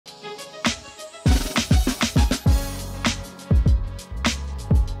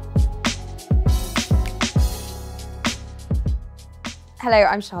Hello,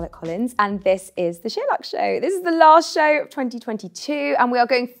 I'm Charlotte Collins, and this is the SheerLuxe Show. This is the last show of 2022, and we are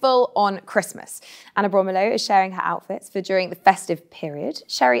going full on Christmas. Anna Bromilow is sharing her outfits for during the festive period.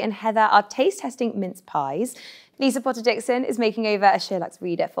 Sherri and Heather are taste testing mince pies. Lisa Potter Dixon is making over a SheerLuxe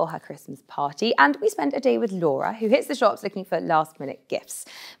reader for her Christmas party, and we spent a day with Laura, who hits the shops looking for last-minute gifts.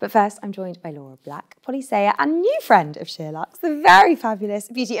 But first, I'm joined by Laura Black, Polly Sayer, and new friend of SheerLuxe, the very fabulous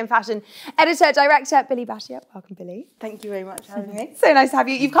beauty and fashion editor-director, Billie Bhatia. Welcome, Billie. Thank you very much for having me. So nice to have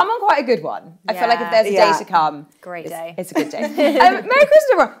you. You've come on quite a good one. I feel like if there's a day to come, great day. It's a good day. Merry Christmas,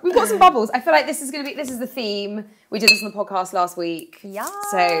 everyone. We've got some bubbles. I feel like this is the theme. We did this on the podcast last week. Yeah.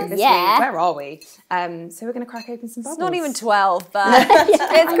 So this week, where are we? So we're going to crack open some bubbles. It's not even 12, but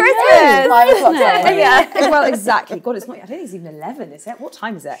it's Christmas. 5 o'clock. Yeah. Well, exactly. God, it's not. I don't think it's even 11, is it? What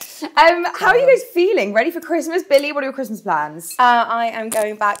time is it? How are you guys feeling? Ready for Christmas? Billie, what are your Christmas plans? I am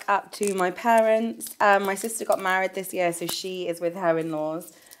going back up to my parents. My sister got married this year, so she is with her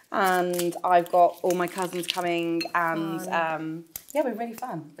in-laws. And I've got all my cousins coming, and yeah, we're really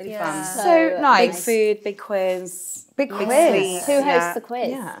fun. Really fun. So nice. Big food, big quiz. Big quiz. Sleep. Who hosts the quiz?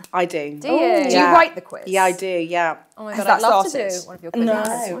 Yeah. I do. Do you? Do you write the quiz? Yeah, I do, yeah. Oh my Has God, I'd that love started? to do one of your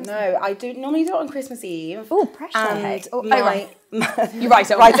quizzes. No, I do normally do it on Christmas Eve. Oh, pressure. And You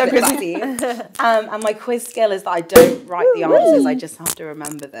write it on Christmas Eve. And my quiz skill is that I don't write the answers, I just have to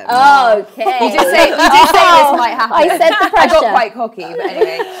remember them. Okay. You did say this might happen. I said the pressure. I got quite cocky, but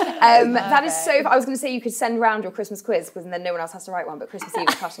anyway. That is so. I was going to say you could send round your Christmas quiz because then no one else has to write one. But Christmas Eve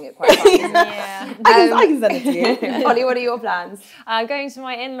is cutting it quite fast. Yeah. I can send it to you. Polly, what are your plans? I'm going to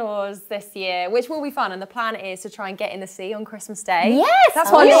my in-laws this year, which will be fun. And the plan is to try and get in the sea on Christmas Day. Yes,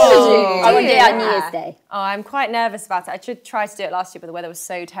 That's what I want to do. I want to do it on New Yeah. Year's Day. Oh, I'm quite nervous about it. I should try to do it last year, but the weather was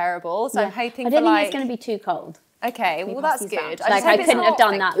so terrible. So I'm hoping I for don't think like... it's going to be too cold. Okay, well that's good. Like just I hope it's couldn't have not,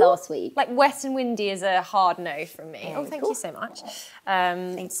 done like, that last week. Like wet and windy is a hard no from me. Oh, thank you so much.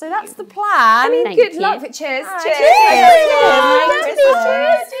 So that's the plan. Thank Good you. luck. Cheers. Cheers.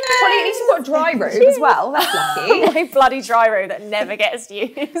 Polly, at least you've got a dry robe as well. That's lucky. My bloody dry robe that never gets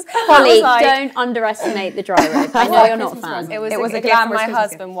used. Polly, don't underestimate the dry robe. I know you're not a fan. It was a a gift glamorous for my Christmas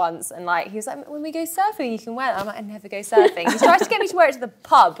husband once, and like he was like, when we go surfing, you can wear that. I'm like, I never go surfing. He tries to get me to wear it to the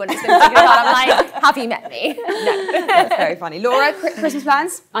pub when it's been thinking about. I'm like, have you met me? No. That's very funny. Laura, Christmas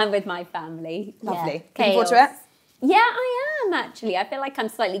plans? I'm with my family. Lovely. Yeah. Looking forward to it? Yeah, I am actually. I feel like I'm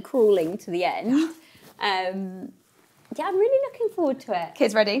slightly crawling to the end. Yeah, I'm really looking forward to it.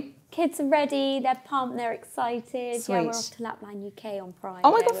 Kids ready? Kids are ready, they're pumped, they're excited. Sweet. Yeah, we're off to Lapland UK on Friday.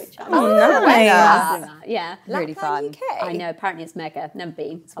 Oh my God. Which I'm nice. Yeah. Really fun. UK. I know, apparently it's mega. Never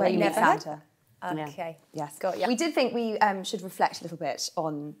been. Where you meet never had- Santa. Okay. Yes. Got ya. We did think we should reflect a little bit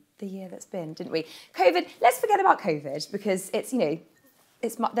on the year that's been, didn't we? COVID, let's forget about COVID because it's, you know,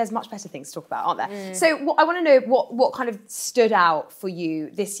 there's much better things to talk about, aren't there? So I want to know what kind of stood out for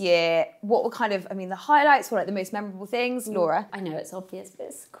you this year. What were kind of, I mean, the highlights, what like the most memorable things, Laura? I know it's obvious, but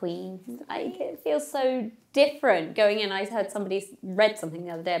it's Queen. Like, it feels so different going in. I heard somebody read something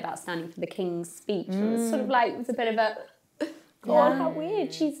the other day about standing for the King's speech. And it was sort of like, it was a bit of a, God, how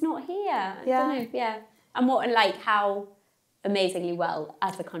weird, she's not here. I don't know, yeah. And how amazingly well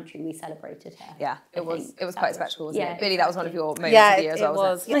as a country we celebrated her. Yeah, it was quite a spectacle, wasn't yeah. it? Billie, that was one of your moments of Yeah, the year as well, it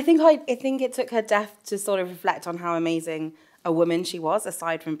wasn't was. I think it took her death to sort of reflect on how amazing a woman she was,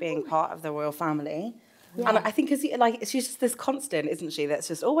 aside from being part of the royal family. Yeah. And I think because she's just this constant, isn't she? That's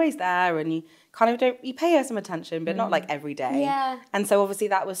just always there, and you kind of you pay her some attention, but not like every day. Yeah. And so obviously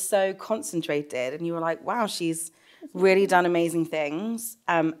that was so concentrated, and you were like, wow, she's really done amazing things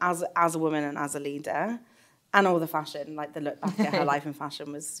as a woman and as a leader. And all the fashion, like the look back at her life in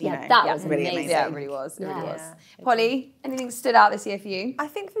fashion was, you know, that was really amazing. amazing. Yeah, it really was. It really Yeah. was. Polly, anything stood out this year for you? I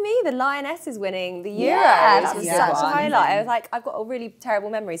think for me, the Lionesses winning the Euros that was was a such good a one. highlight. I was like, I've got a really terrible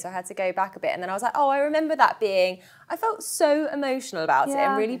memory, so I had to go back a bit. And then I was like, oh, I remember that being, I felt so emotional about it.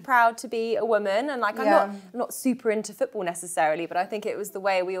 I'm really proud to be a woman. And like, I'm not super into football necessarily, but I think it was the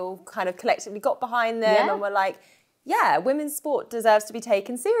way we all kind of collectively got behind them and were like, yeah, women's sport deserves to be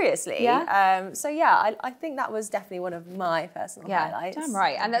taken seriously. Yeah. I think that was definitely one of my personal highlights. Damn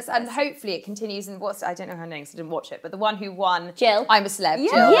right. And hopefully it continues. And I don't know her name because I didn't watch it, but the one who won, Jill. I'm a Celeb.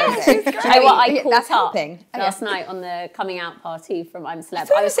 Yeah. Jill. Yes, Okay. do you know what I caught That's up helping. last night on the coming out party from I'm a Celeb?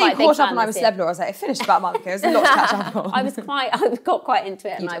 I was quite caught up on I'm a Celeb, Laura. I was like, it finished about a month ago. There's a lot to catch up on. I got quite into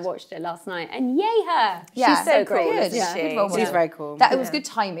it and I watched it last night. And yay her! Yeah, She's so great. Good. Yeah. Good role model. She's very cool. It was good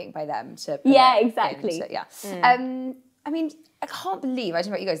timing by them to put Yeah, it exactly. in, so, yeah. I mean, I can't believe, I don't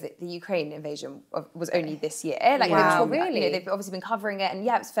know about you guys, that the Ukraine invasion was only this year. Like, Wow, really? really? You know, they've obviously been covering it, and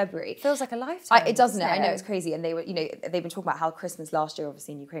yeah, it was February. Feels like a lifetime. It doesn't it? I know, it's crazy. And they were, you know, they've been talking about how Christmas last year,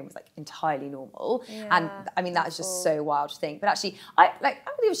 obviously in Ukraine, was like entirely normal. And I mean, that is just so wild to think. But actually, I would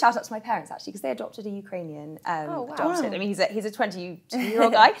give a shout out to my parents actually, because they adopted a Ukrainian. Adopted. I mean, he's a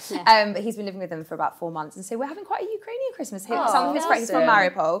 22-year-old guy, but he's been living with them for about 4 months, and so we're having quite a Ukrainian Christmas. Some of his friends, he's from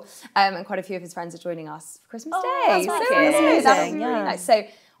Mariupol, and quite a few of his friends are joining us for Christmas Day. That's So amazing. that would be really nice. So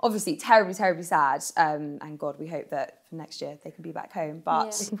obviously terribly, terribly sad. And God, we hope that for next year they can be back home.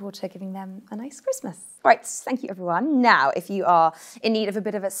 But looking forward to giving them a nice Christmas. Right, thank you everyone. Now, if you are in need of a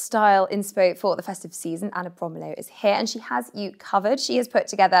bit of a style inspo for the festive season, Anna Bromilow is here and she has you covered. She has put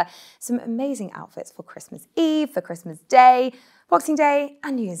together some amazing outfits for Christmas Eve, for Christmas Day, Boxing Day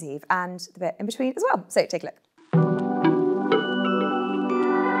and New Year's Eve, and the bit in between as well. So take a look.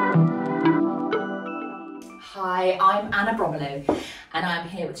 Hi, I'm Anna Bromilow and I'm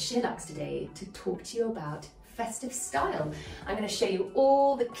here with SheerLuxe today to talk to you about festive style. I'm going to show you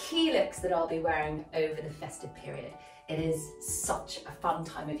all the key looks that I'll be wearing over the festive period. It is such a fun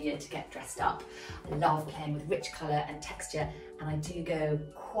time of year to get dressed up. I love playing with rich colour and texture, and I do go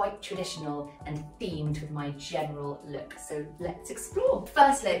quite traditional and themed with my general look. So let's explore.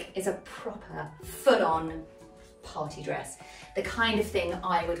 First look is a proper full-on party dress. The kind of thing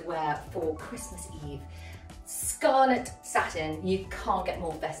I would wear for Christmas Eve. Scarlet satin, you can't get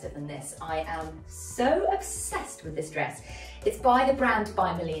more festive than this. I am so obsessed with this dress. It's by the brand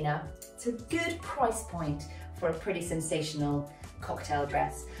By Melina. It's a good price point for a pretty sensational cocktail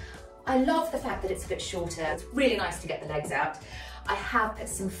dress. I love the fact that it's a bit shorter. It's really nice to get the legs out. I have put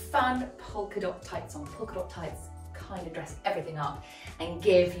some fun polka dot tights on. Polka dot tights kind of dress everything up and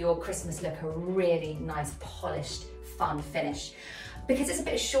give your Christmas look a really nice, polished, fun finish. Because it's a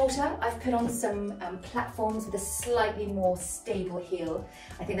bit shorter, I've put on some platforms with a slightly more stable heel.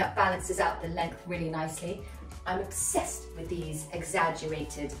 I think that balances out the length really nicely. I'm obsessed with these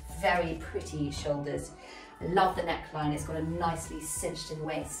exaggerated, very pretty shoulders. I love the neckline, it's got a nicely cinched in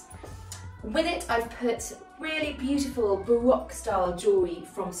waist. With it, I've put really beautiful Baroque style jewellery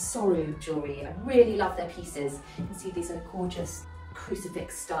from Soru Jewellery. I really love their pieces. You can see these are gorgeous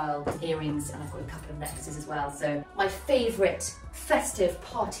crucifix style earrings, and I've got a couple of necklaces as well. So my favourite festive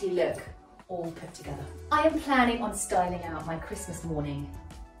party look all put together. I am planning on styling out my Christmas morning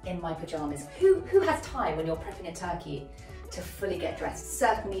in my pyjamas. Who has time when you're prepping a turkey to fully get dressed?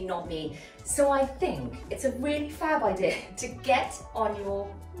 Certainly not me. So I think it's a really fab idea to get on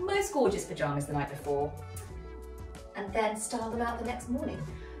your most gorgeous pyjamas the night before and then style them out the next morning.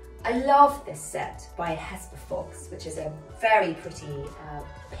 I love this set by Hesper Fox, which is a very pretty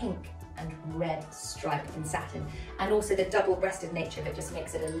pink and red stripe in satin, and also the double-breasted nature of it just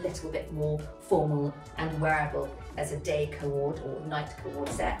makes it a little bit more formal and wearable as a day co-ord or night co-ord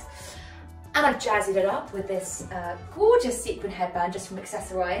set. And I've jazzied it up with this gorgeous sequin headband just from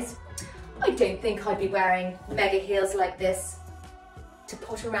Accessorize. I don't think I'd be wearing mega heels like this to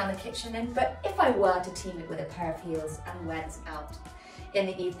potter around the kitchen in, but if I were to team it with a pair of heels and went out in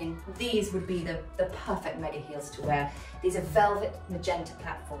the evening, these would be the perfect mega heels to wear. These are velvet magenta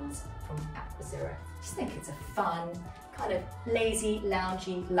platforms from Aquazura. I just think it's a fun, kind of lazy,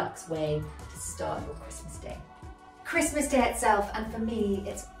 loungy, luxe way to start your Christmas day. Christmas Day itself, and for me,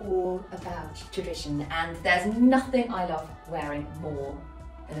 it's all about tradition, and there's nothing I love wearing more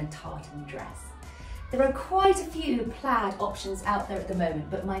than a tartan dress. There are quite a few plaid options out there at the moment,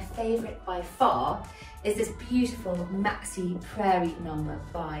 but my favourite by far is this beautiful maxi prairie number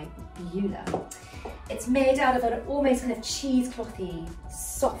by Beulah. It's made out of an almost kind of cheeseclothy,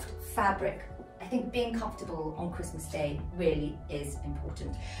 soft fabric. I think being comfortable on Christmas Day really is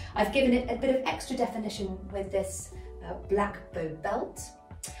important. I've given it a bit of extra definition with this black bow belt,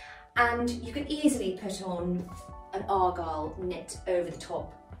 and you can easily put on an argyle knit over the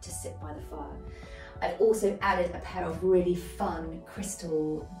top to sit by the fire. I've also added a pair of really fun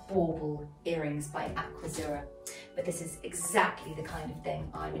crystal bauble earrings by Aquazura, but this is exactly the kind of thing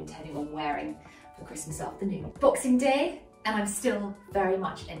I'm intending on wearing for Christmas afternoon. Boxing Day, and I'm still very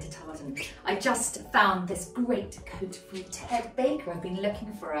much into tartan. I just found this great coat from Ted Baker. I've been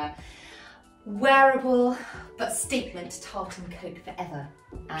looking for a wearable but statement tartan coat forever,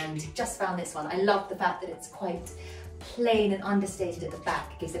 and just found this one. I love the fact that it's quite plain and understated at the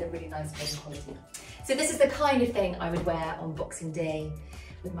back. It gives it a really nice body quality. So this is the kind of thing I would wear on Boxing Day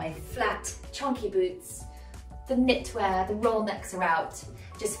with my flat, chunky boots, the knitwear, the roll necks are out,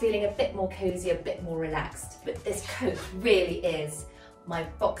 just feeling a bit more cozy, a bit more relaxed. But this coat really is my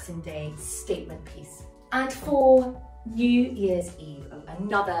Boxing Day statement piece. And for New Year's Eve,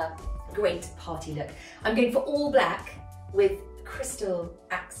 another great party look. I'm going for all black with crystal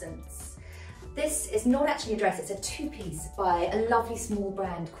accents. This is not actually a dress, it's a two-piece by a lovely small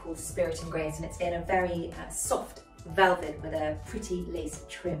brand called Spirit and Grace, and it's in a very soft velvet with a pretty lace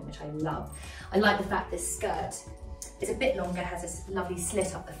trim, which I love. I like the fact this skirt is a bit longer, has this lovely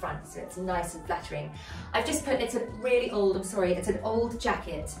slit up the front, so it's nice and flattering. I've just put, it's a really old, it's an old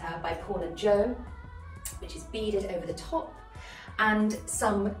jacket by Paula Jo, which is beaded over the top, and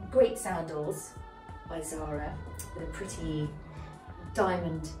some great sandals by Zara with a pretty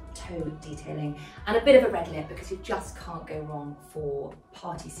diamond toe detailing and a bit of a red lip, because you just can't go wrong for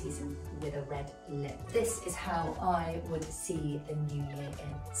party season with a red lip. This is how I would see the new year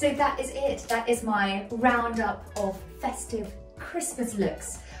in. So that is it. That is my roundup of festive Christmas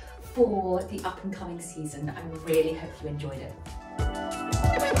looks for the up and coming season. I really hope you enjoyed it.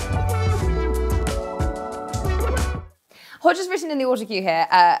 Hot just written in the auto cue here.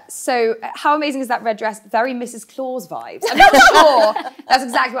 So how amazing is that red dress? Very Mrs. Claus vibes. I'm not sure that's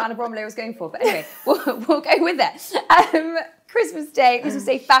exactly what Anna Bromilow was going for, but anyway, we'll go with it. Christmas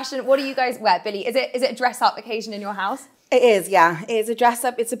Day fashion. What do you guys wear, Billie? Is it a dress up occasion in your house? It is, yeah. It's a dress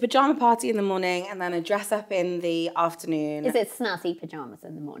up. It's a pajama party in the morning and then a dress up in the afternoon. Is it snazzy pajamas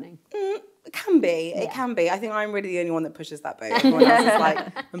in the morning? It can be. It can be. I think I'm really the only one that pushes that boat. Everyone else is like,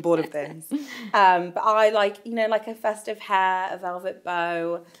 I'm bored of this. But I like, like a festive hair, a velvet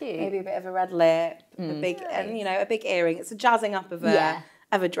bow, maybe a bit of a red lip, a big, and a big earring. It's a jazzing up of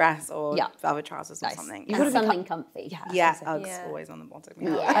a dress or velvet trousers or something. You've got something comfy. Yeah, Uggs always on the bottom.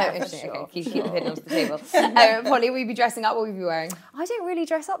 Oh, interesting. Okay, keep the hidden onto the table. Polly, will you be dressing up? What will you be wearing? I don't really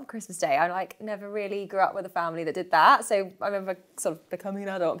dress up for Christmas Day. I never really grew up with a family that did that. So I remember sort of becoming an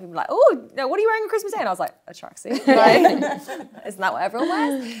adult and people were like, oh, no, what are you wearing on Christmas Day? And I was like, a tracksuit. Isn't that what everyone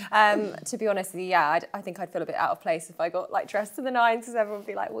wears? To be honest with you, I think I'd feel a bit out of place if I got like dressed to the nines, because everyone would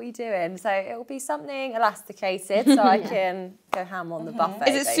be like, what are you doing? So it will be something elasticated so I can go ham on the buffet.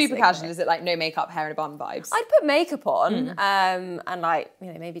 Is it super casual? Is it like no makeup, hair in a bun vibes? I'd put makeup on and like,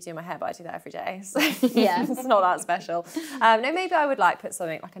 maybe do my hair, but I do that every day. So yeah, it's not that special. No, maybe I would like put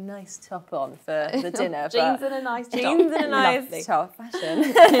something like a nice top on for the dinner. Jeans and a nice top. Jeans and a nice top.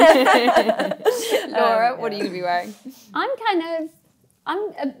 Fashion. Laura, what are you going to be wearing? I'm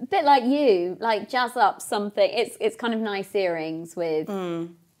a bit like you, like jazz up something. It's kind of nice earrings with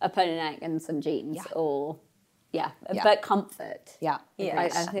a pony neck and some jeans or... Yeah, but comfort. Yeah. I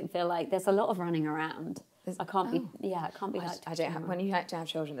feel like there's a lot of running around. I can't be like... I don't have, when you don't have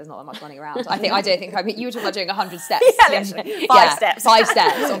children, there's not that much running around. I don't think, you were talking about doing 100 steps. Literally. 5 steps. 5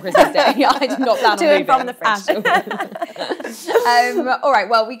 steps on Christmas Day. Yeah, I did not plan on moving. From the fridge. All right,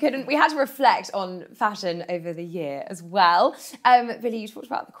 well, we had to reflect on fashion over the year as well. Billie, you talked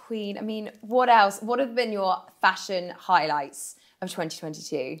about the Queen. I mean, what else? What have been your fashion highlights of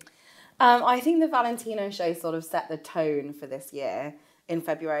 2022? I think the Valentino show sort of set the tone for this year in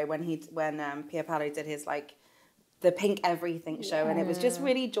February when Pier Paolo did his the Pink Everything show, and it was just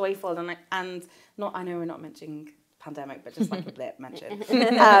really joyful and not, I know we're not mentioning pandemic, but just like a blip mention.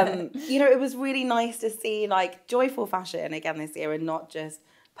 It was really nice to see joyful fashion again this year and not just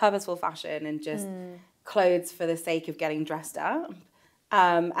purposeful fashion and just clothes for the sake of getting dressed up.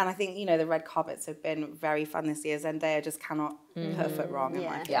 And I think, the red carpets have been very fun this year. Zendaya just cannot put a foot wrong in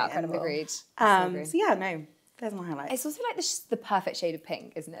my opinion. Yeah, kind of agreed. So yeah, no, there's my highlight. It's also the perfect shade of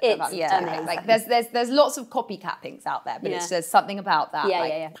pink, isn't it? It's amazing. Like there's lots of copycat pinks out there, but there's something about that.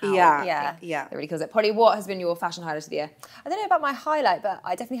 That really kills it. Polly, what has been your fashion highlight of the year? I don't know about my highlight, but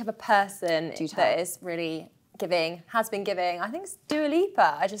I definitely have a person that is really has been giving. I think it's Dua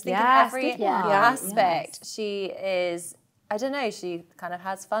Lipa. I just think in every aspect she is... I don't know, she kind of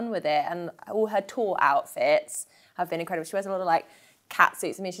has fun with it, and all her tour outfits have been incredible. She wears a lot of cat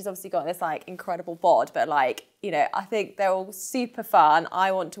suits. I mean, she's obviously got this incredible bod, but I think they're all super fun.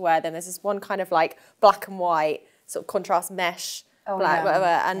 I want to wear them. There's this one kind of black and white sort of contrast mesh, whatever,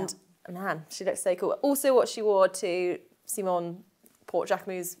 and man, she looks so cool. Also, what she wore to Simone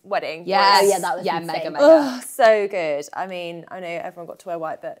Port-Jacquemu's wedding. That was mega. Oh, so good. I mean, I know everyone got to wear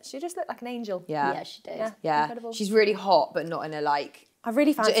white, but she just looked like an angel. Yeah, she did. Yeah. Incredible. She's really hot, but not in a I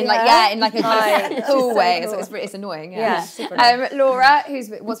really fancy her. In like a kind of cool way. It's annoying. Yeah. Laura,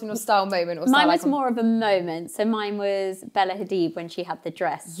 what's been your style moment or style Mine was icon? more of a moment. So mine was Bella Hadid when she had the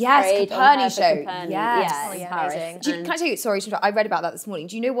dress. Yes, Caperni show. Yes. In Paris. Can I tell you, sorry, I read about that this morning.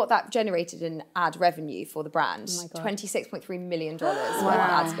 Do you know what that generated in ad revenue for the brand? Oh my God. $26.3 million worth of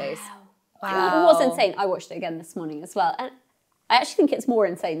ad space. Wow. It was insane. I watched it again this morning as well. And I actually think it's more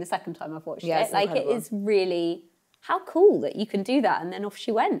insane the second time I've watched it. It's incredible. It is really how cool that you can do that. And then off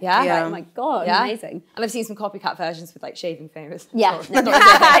she went. Yeah. Like, oh my God, amazing. And I've seen some copycat versions with like shaving foamers. Yeah.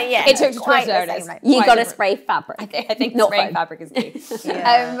 Yeah, it took to quite Twitter. the and same, it's You quite got to different. spray fabric. I think not spraying foam. fabric is key.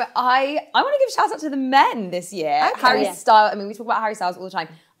 Yeah. I want to give a shout out to the men this year. Okay. Harry Yeah. Styles. I mean, we talk about Harry Styles all the time.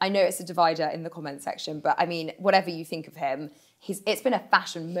 I know it's a divider in the comment section, but I mean, whatever you think of him, it's been a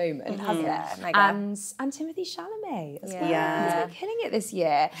fashion moment, hasn't it? mega. And Timothée Chalamet as well. Yeah. He's been killing it this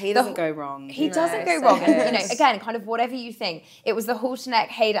year. He doesn't go wrong. He doesn't go so wrong. And, good. you know, again, kind of whatever you think. It was the Halterneck,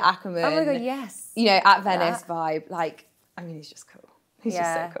 Hader Ackerman. Oh my God, yes. You know, at Venice vibe. Like, I mean, he's just cool. He's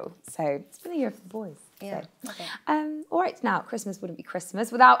Yeah. just so cool. So it's been a year for the boys. Yeah. So. All right, now Christmas wouldn't be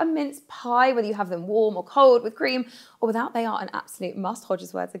Christmas without a mince pie, whether you have them warm or cold with cream or without. They are an absolute must.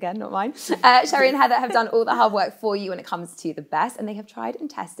 Hodge's words again, not mine. Sherri and Heather have done all the hard work for you when it comes to the best, and they have tried and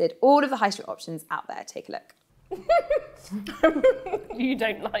tested all of the high street options out there. Take a look. You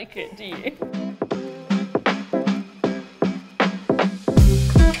don't like it, do you?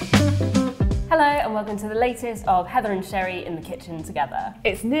 Hello and welcome to the latest of Heather and Sherri in the kitchen together.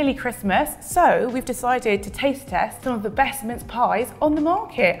 It's nearly Christmas, so we've decided to taste test some of the best mince pies on the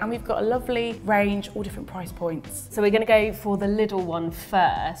market, and we've got a lovely range, all different price points. So we're going to go for the little one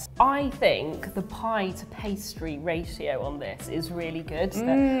first. I think the pie to pastry ratio on this is really good. So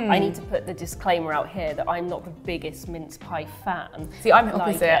I need to put the disclaimer out here that I'm not the biggest mince pie fan. See, I'm Like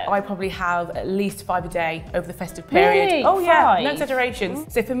opposite. it. I probably have at least 5 a day over the festive period. Really? Oh yeah, 5? no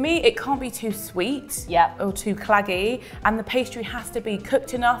exaggerations. So for me, it can't be too sweet or too claggy, and the pastry has to be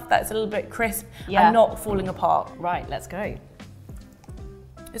cooked enough that it's a little bit crisp and not falling apart. Right, let's go.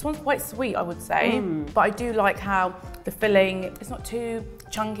 This one's quite sweet, I would say, but I do like how the filling, it's not too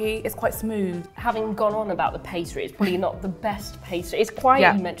chunky, it's quite smooth. Having gone on about the pastry, it's probably not the best pastry. It's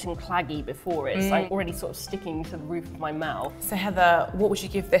quite, you mentioned claggy before, it's like already sort of sticking to the roof of my mouth. So Heather, what would you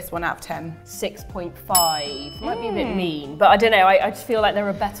give this one out of 10? 6.5. Might be a bit mean, but I don't know, I just feel like there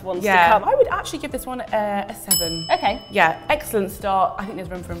are better ones to come. I would actually give this one a 7. Okay. Yeah, excellent start. I think there's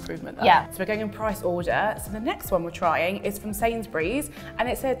room for improvement though. Yeah. So we're going in price order. So the next one we're trying is from Sainsbury's, and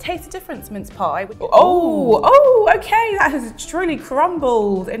it's a Taste of Difference mince pie. Oh, okay, that has truly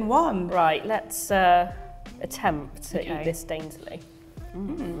crumbled in one. Right, let's attempt to eat this daintily.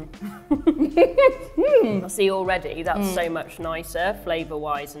 I see already that's so much nicer,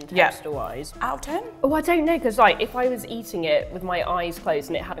 flavour-wise and texture-wise. Out of 10? Oh, I don't know, because like if I was eating it with my eyes closed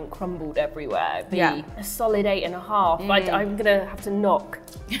and it hadn't crumbled everywhere, it'd be a solid 8.5. I'm gonna have to knock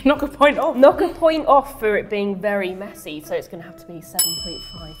Knock a point off. a point off for it being very messy, so it's gonna have to be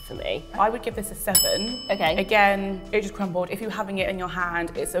 7.5 for me. I would give this a 7. Okay. Again, it just crumbled. If you're having it in your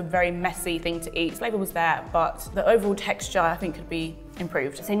hand, it's a very messy thing to eat. Flavour was there, but the overall texture I think could be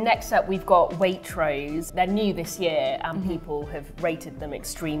improved. So next up we've got Waitrose. They're new this year and people have rated them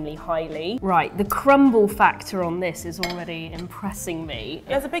extremely highly. Right, the crumble factor on this is already impressing me.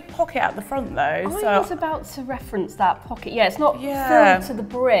 There's a big pocket at the front though, I was about to reference that pocket. Yeah, it's not Yeah. filled to the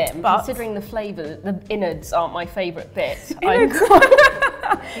brim, But- considering the flavour. The innards aren't my favourite bit. You're Is here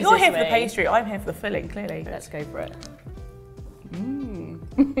this for the me? pastry, I'm here for the filling, clearly. Let's go for it.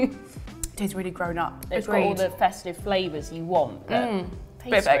 It is really grown up. It's got all the festive flavours you want, but Bit of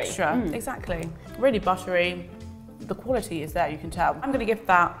pastry. extra, exactly. Really buttery. The quality is there, you can tell. I'm gonna give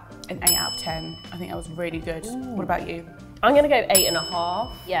that an 8 out of 10. I think that was really good. What about you? I'm going to go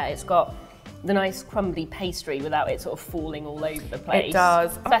 8.5. Yeah, it's got the nice crumbly pastry without it sort of falling all over the place. It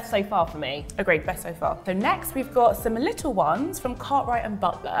does. Best so far for me. Agreed, best so far. So next we've got some little ones from Cartwright and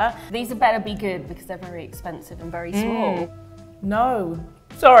Butler. These had better be good because they're very expensive and very small. No.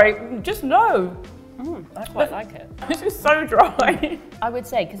 Sorry, just no. I quite like it. This is so dry. I would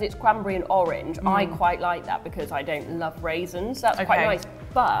say, because it's cranberry and orange, I quite like that because I don't love raisins. That's quite Okay. nice.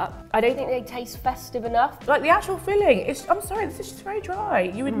 But I don't think they taste festive enough. Like the actual filling, I'm sorry, this is just very dry.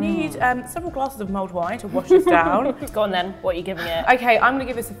 You would need several glasses of mulled wine to wash this down. Go on then, what are you giving it? Okay, I'm gonna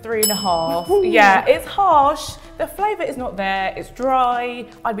give this a 3.5. Yeah, it's harsh. The flavour is not there, it's dry.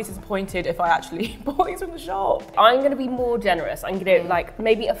 I'd be disappointed if I actually bought these from the shop. I'm going to be more generous. I'm going to like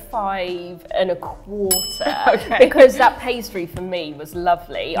maybe a 5.25 Okay. because that pastry for me was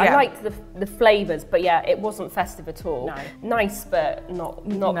lovely. I Yeah. liked the flavours, but yeah, it wasn't festive at all. No. Nice, but not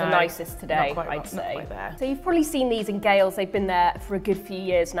the No, nicest today, not quite- I'd not say. quite there. So you've probably seen these in Gales. They've been there for a good few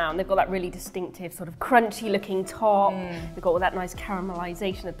years now, and they've got that really distinctive sort of crunchy looking top. They've got all that nice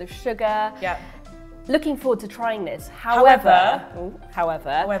caramelisation of the sugar. Yeah. Looking forward to trying this. However,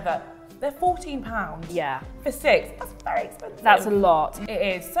 However, they're £14. yeah, For 6, that's very expensive. that's a lot. It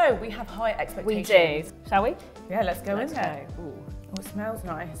is. So we have high We expectations. do. Shall we? Yeah, let's go Let's in there. go. Ooh. Oh, it smells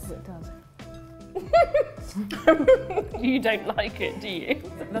nice. It does. You don't like it, do you?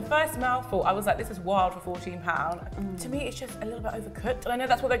 The first mouthful, I was like, this is wild for £14. To me, it's just a little bit overcooked, and I know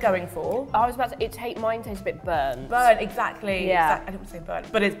that's what they're going for. I was about to mine tastes a bit burnt. Burnt, exactly. Yeah. I didn't say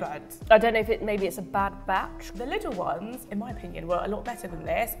burnt, but it's burnt. I don't know if maybe it's a bad batch. The little ones, in my opinion, were a lot better than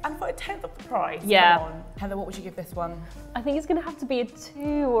this, and for a tenth of the price. Yeah. Come on. Heather, what would you give this one? I think it's going to have to be a 2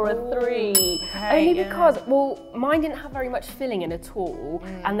 or a 3. Okay, Only because, well, mine didn't have very much filling in at all,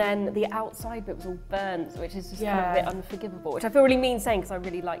 and then the outside bit was all burnt, which is just kind of a bit unforgivable, which I feel really mean saying because I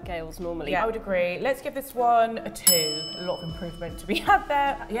really like Gales normally. Yeah, I would agree. Let's give this one a 2. A lot of improvement to be had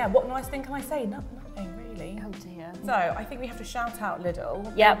there. Yeah, what nice thing can I say? Nothing really. Oh dear. So I think we have to shout out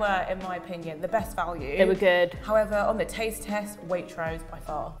Lidl. Yep. They were, in my opinion, the best value. They were good. However, on the taste test, Waitrose by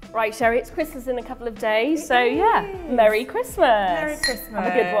far. Right, Sherri, it's Christmas in a couple of days, so yeah, Merry Christmas. Merry Christmas. Have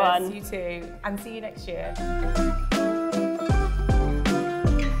a good one. You too. And see you next year.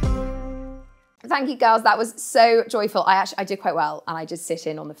 Thank you, girls. That was so joyful. I did quite well, and I did sit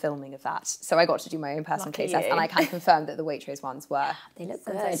in on the filming of that. So I got to do my own personal taste test, and I can confirm that the Waitrose ones were They look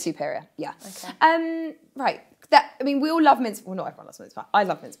good. superior. Yeah. Okay. Right. I mean, we all love mince. Well, not everyone loves mince pie. I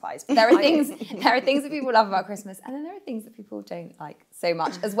love mince pies. But there are things. There are things that people love about Christmas, and then there are things that people don't like so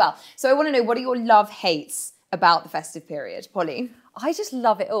much as well. So I want to know, what are your love hates about the festive period, Polly? I just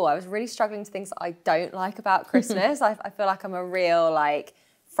love it all. I was really struggling to things that I don't like about Christmas. I feel like I'm a real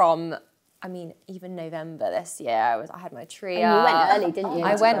even November this year, I had my tree up. And you went early, didn't you?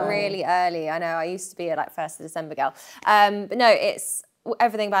 I went really early. I know, I used to be a 1st of December girl. But no, it's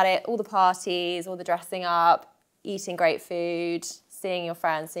everything about it, all the parties, all the dressing up, eating great food, seeing your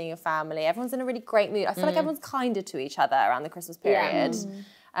friends, seeing your family. Everyone's in a really great mood. I feel like everyone's kinder to each other around the Christmas period.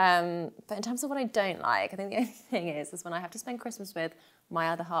 But in terms of what I don't like, I think the only thing is when I have to spend Christmas with my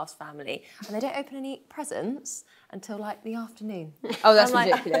other half's family and they don't open any presents until like the afternoon. Oh, that's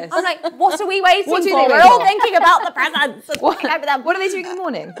ridiculous. I'm like, what are we waiting What do for? they We're wait all for? thinking about the presents. What are they doing in the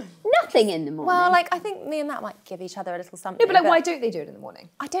morning? Nothing in the morning. Well, like I think me and Matt might give each other a little something. Yeah, but why don't they do it in the morning?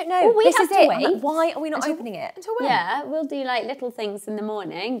 I don't know. Well, we this have is to it. wait. I'm like, why are we not opening it? Until when? Yeah, we'll do like little things in the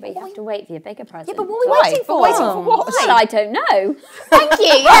morning, but you have to wait for your bigger present. Yeah, but what are we waiting for? Waiting for what? Well, I don't know. Thank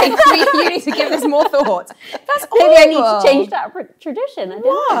you. Right, you need to give this more thought. That's Maybe I need to change that tradition. I don't know.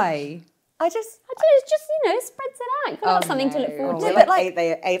 Why? It's just, spreads it out. You've got something to look forward to. Yeah, but like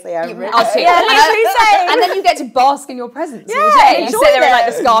 8 a.m. I'll see. And then you get to bask in your presents all day. You sit there in like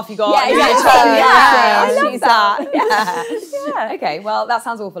the scarf you got. Yeah, I love She's that. Yeah. Okay, well, that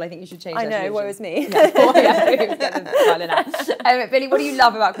sounds awful. I think you should change I that know, woe tradition. is me. Billie, what do you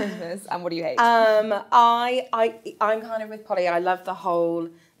love about Christmas and what do you hate? I'm kind of with Polly. I love the whole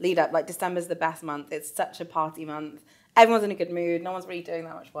lead up. Like December's the best month. It's such a party month. Everyone's in a good mood. No one's really doing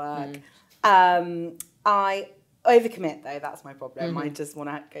that much work. I overcommit though. That's my problem. I just want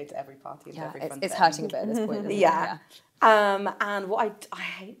to go to every party and every fun it's thing. hurting a bit at this point. Isn't Yeah. It? And what I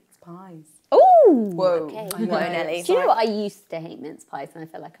hate is pies. Ooh. Whoa. Okay. Whoa, Nelly. Do you know what? I used to hate mince pies, and I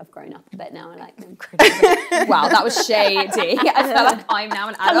feel like I've grown up a bit now. I like them. Wow, that was shady. I feel like I'm now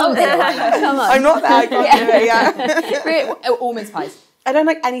an adult. Come on. I'm not there. I can't do it. Yeah. Really? All mince pies. I don't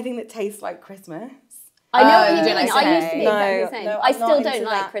like anything that tastes like Christmas. I know what you you don't mean. like I used to be No, exactly the same. no, I I'm still not don't into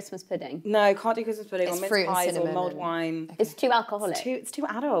like that. Christmas pudding. No, can't do Christmas pudding It's or mince fruit and pies or cinnamon mulled and- wine. It's too alcoholic. It's too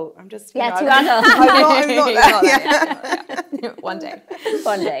adult. I'm just Yeah, too I adult. I'm not there. Yeah. One day.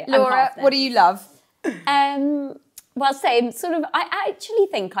 One day. I'm Laura, half there. what do you love? Well, same sort of. I actually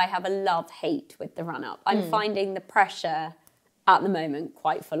think I have a love-hate with the run-up. I'm finding the pressure at the moment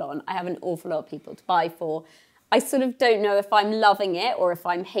quite full on. I have an awful lot of people to buy for. I sort of don't know if I'm loving it or if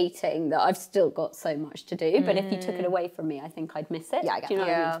I'm hating that I've still got so much to do. But if you took it away from me, I think I'd miss it. Yeah, I get do you know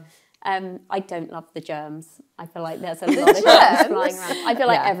that. what I mean? I don't love the germs. I feel like there's a lot of germs flying around. I feel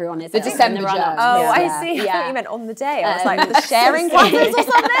like everyone is The ill in December the run-up. germs. Oh, Yeah. I see. I Yeah. thought you meant on the day. I was like, the sharing platters or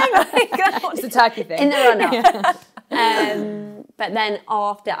something? It's the turkey thing. In the run-up. But then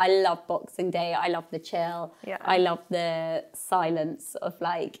after, I love Boxing Day. I love the chill. Yeah. I love the silence of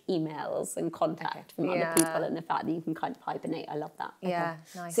like emails and contact from other people, and the fact that you can kind of hibernate. I love that. Yeah,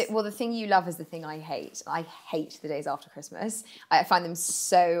 nice. So, well, the thing you love is the thing I hate. I hate the days after Christmas. I find them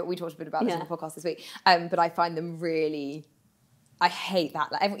so. We talked a bit about this on the podcast this week, but I find them really. I hate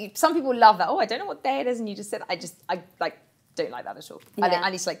that. Like, some people love that. Oh, I don't know what day it is, and you just sit. I like. Don't like that at all. Yeah. I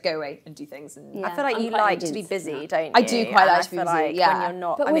need to like go away and do things. And I feel like I'm you quite like to be against busy, that. don't you? I do quite And like to be I feel busy, like yeah. when you're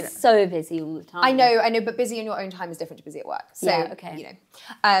not. But I we're mean, so busy all the time. I know, but busy in your own time is different to busy at work. So, Yeah, okay. you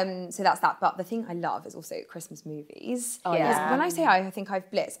know, so that's that. But the thing I love is also Christmas movies. Oh, Because yeah. when I say I think I've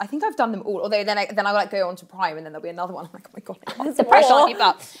blitzed, I think I've done them all. Although then I will like go on to Prime and then there'll be another one. I'm like, oh my God, I can't the pressure on keep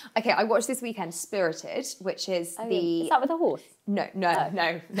up. Okay, I watched this weekend Spirited, which is Is that with a horse? No,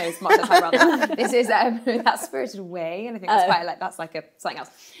 it's much my brother. This is that's Spirited Away, and I think that's quite like something else.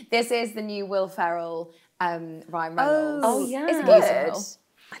 This is the new Will Ferrell, Ryan Reynolds. Oh, yeah. It's good.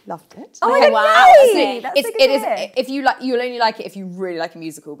 I loved it. Oh, my God, wow! yay! That's so good to hear. If you like, you'll only like it if you really like a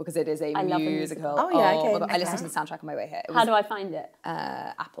musical, because it is a musical. Oh yeah, okay. My God, I listened to the soundtrack on my way here. How do I find it?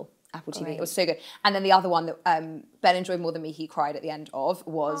 Apple TV. It was so good. And then the other one that Ben enjoyed more than me, he cried at the end of,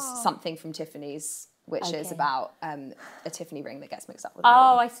 was Something from Tiffany's, which is about a Tiffany ring that gets mixed up with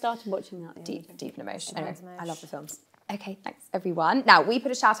I started watching that. deep in emotion. Anyway, I love the films. Okay, thanks everyone. Now, we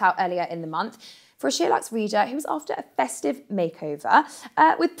put a shout out earlier in the month for a SheerLuxe reader who was after a festive makeover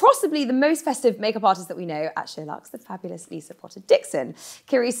with possibly the most festive makeup artist that we know at SheerLuxe, the fabulous Lisa Potter Dixon.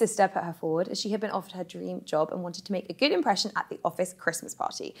 Kiri's sister put her forward as she had been offered her dream job and wanted to make a good impression at the office Christmas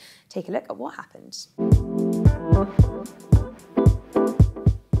party. Take a look at what happened.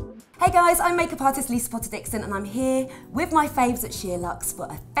 Hey guys, I'm makeup artist Lisa Potter Dixon and I'm here with my faves at SheerLuxe for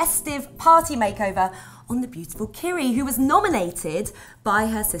a festive party makeover on the beautiful Kiri, who was nominated by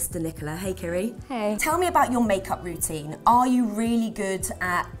her sister Nicola. Hey Kiri. Hey. Tell me about your makeup routine. Are you really good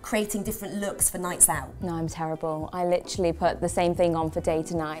at creating different looks for nights out? No, I'm terrible. I literally put the same thing on for day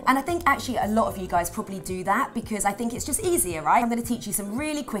to night. And I think actually a lot of you guys probably do that because I think it's just easier, right? I'm going to teach you some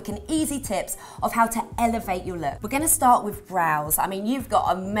really quick and easy tips of how to elevate your look. We're going to start with brows. I mean, you've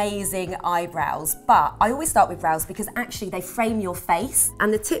got amazing eyebrows, but I always start with brows because actually they frame your face.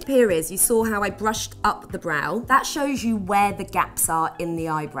 And the tip here is, you saw how I brushed up the brow. That shows you where the gaps are in the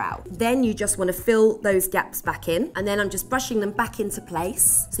eyebrow. Then you just want to fill those gaps back in, and then I'm just brushing them back into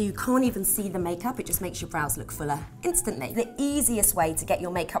place so you can't even see the makeup. It just makes your brows look fuller instantly. The easiest way to get your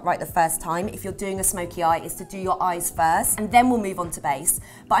makeup right the first time, if you're doing a smoky eye, is to do your eyes first and then we'll move on to base.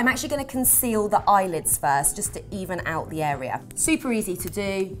 But I'm actually going to conceal the eyelids first just to even out the area. Super easy to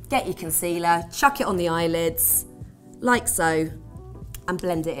do. Get your concealer, chuck it on the eyelids like so, and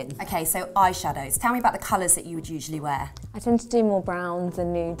blend it in. Okay, so eyeshadows. Tell me about the colours that you would usually wear. I tend to do more browns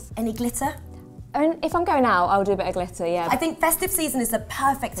and nudes. Any glitter? And if I'm going out, I'll do a bit of glitter, yeah. I think festive season is the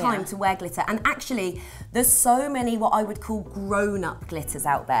perfect time to wear glitter. And actually, there's so many what I would call grown-up glitters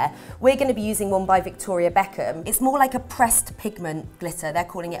out there. We're going to be using one by Victoria Beckham. It's more like a pressed pigment glitter. They're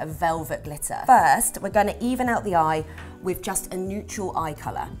calling it a velvet glitter. First, we're going to even out the eye with just a neutral eye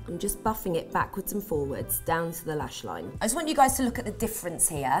colour. I'm just buffing it backwards and forwards down to the lash line. I just want you guys to look at the difference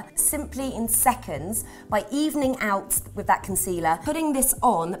here. Simply in seconds, by evening out with that concealer, putting this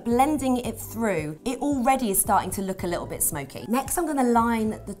on, blending it through, it already is starting to look a little bit smoky. Next, I'm gonna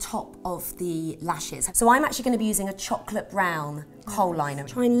line the top of the lashes. So I'm actually gonna be using a chocolate brown kohl liner.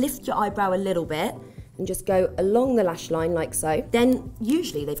 Try and lift your eyebrow a little bit and just go along the lash line like so. Then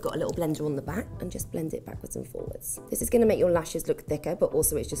usually they've got a little blender on the back and just blend it backwards and forwards. This is gonna make your lashes look thicker, but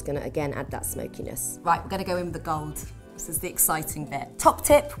also it's just gonna, again, add that smokiness. Right, we're gonna go in with the gold. This is the exciting bit. Top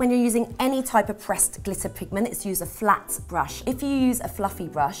tip, when you're using any type of pressed glitter pigment, is to use a flat brush. If you use a fluffy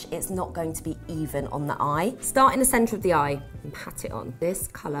brush, it's not going to be even on the eye. Start in the center of the eye and pat it on. This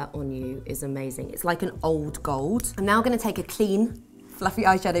color on you is amazing. It's like an old gold. I'm now gonna take a clean, fluffy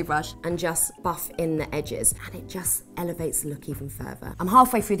eyeshadow brush and just buff in the edges, and it just elevates the look even further. I'm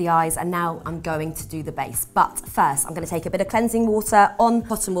halfway through the eyes and now I'm going to do the base, but first I'm going to take a bit of cleansing water on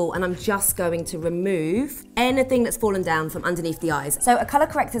cotton wool and I'm just going to remove anything that's fallen down from underneath the eyes. So a colour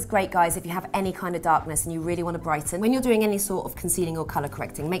corrector is great, guys, if you have any kind of darkness and you really want to brighten. When you're doing any sort of concealing or colour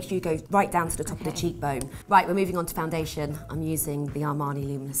correcting, make sure you go right down to the top of the cheekbone. Right, we're moving on to foundation. I'm using the Armani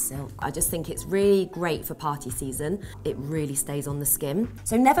Luminous Silk. I just think it's really great for party season. It really stays on the skin.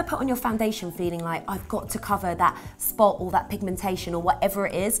 So never put on your foundation feeling like I've got to cover that spot or that pigmentation or whatever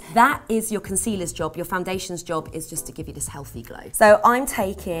it is. That is your concealer's job. Your foundation's job is just to give you this healthy glow. So I'm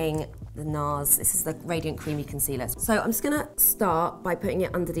taking the NARS, this is the Radiant Creamy Concealer. So I'm just gonna start by putting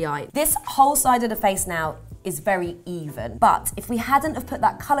it under the eye. This whole side of the face now is very even, but if we hadn't have put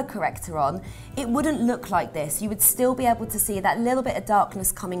that colour corrector on, it wouldn't look like this. You would still be able to see that little bit of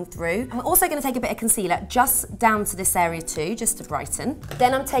darkness coming through. I'm also going to take a bit of concealer just down to this area too, just to brighten.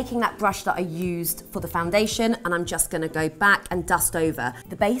 Then I'm taking that brush that I used for the foundation and I'm just going to go back and dust over.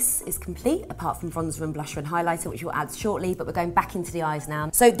 The base is complete, apart from bronzer and blusher and highlighter, which we'll add shortly, but we're going back into the eyes now.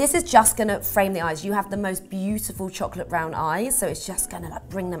 So this is just going to frame the eyes. You have the most beautiful chocolate brown eyes, so it's just going to like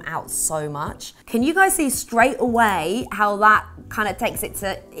bring them out so much. Can you guys see straight away how that kind of takes it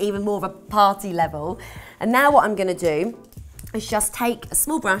to even more of a party level? And now what I'm going to do, is just take a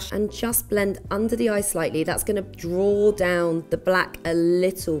small brush and just blend under the eye slightly. That's going to draw down the black a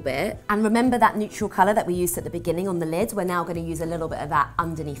little bit. And remember that neutral colour that we used at the beginning on the lid? We're now going to use a little bit of that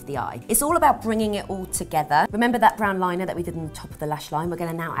underneath the eye. It's all about bringing it all together. Remember that brown liner that we did on the top of the lash line? We're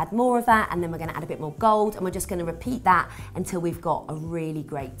going to now add more of that, and then we're going to add a bit more gold, and we're just going to repeat that until we've got a really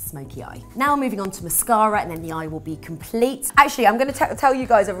great smoky eye. Now moving on to mascara, and then the eye will be complete. Actually, I'm going to tell you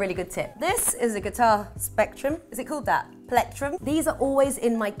guys a really good tip. This is a guitar spectrum. Is it called that? Plectrum. These are always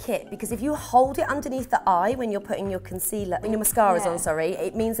in my kit because if you hold it underneath the eye when you're putting your concealer, when your mascara's on, sorry,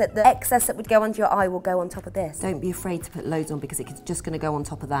 it means that the excess that would go under your eye will go on top of this. Don't be afraid to put loads on because it's just going to go on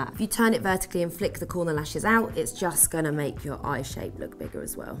top of that. If you turn it vertically and flick the corner lashes out, it's just going to make your eye shape look bigger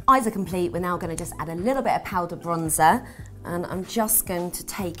as well. Eyes are complete. We're now going to just add a little bit of powder bronzer, and I'm just going to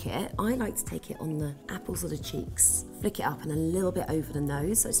take it. I like to take it on the apples of the cheeks, flick it up and a little bit over the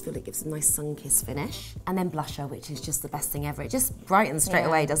nose. I just feel it gives a nice sun-kissed finish. And then blusher, which is just the best thing ever. It just brightens straight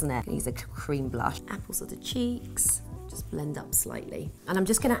away, doesn't it? Use a cream blush. Apples of the cheeks, just blend up slightly. And I'm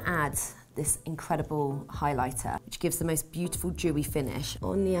just gonna add this incredible highlighter, which gives the most beautiful dewy finish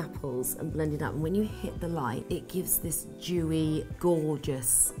on the apples and blend it up. And when you hit the light, it gives this dewy,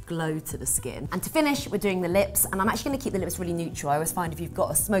 gorgeous glow to the skin. And to finish, we're doing the lips, and I'm actually gonna keep the lips really neutral. I always find if you've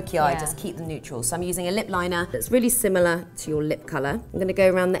got a smoky eye, just keep them neutral. So I'm using a lip liner that's really similar to your lip color. I'm gonna go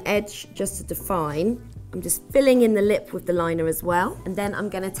around the edge just to define. I'm just filling in the lip with the liner as well. And then I'm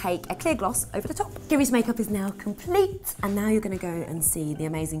gonna take a clear gloss over the top. Kiri's makeup is now complete. And now you're gonna go and see the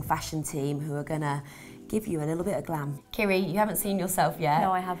amazing fashion team who are gonna give you a little bit of glam. Kiri, you haven't seen yourself yet.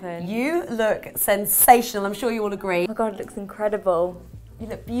 No, I haven't. You look sensational, I'm sure you all agree. Oh my God, it looks incredible. You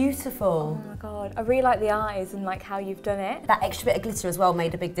look beautiful. Oh my God, I really like the eyes and like how you've done it. That extra bit of glitter as well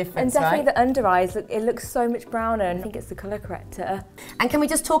made a big difference, And definitely right? the under eyes, it looks so much browner, and I think it's the colour corrector. And can we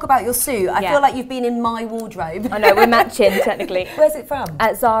just talk about your suit? I feel like you've been in my wardrobe. I know, we're matching technically. Where's it from?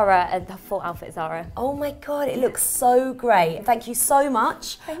 At Zara, at the full outfit Zara. Oh my God, it looks so great. Thank you so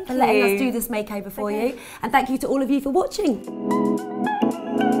much for letting us do this makeover for you. And thank you to all of you for watching.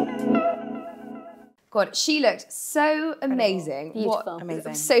 God, she looked so amazing. Beautiful.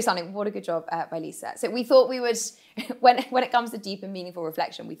 Amazing. So stunning. What a good job by Lisa. So we thought we would, when it comes to deep and meaningful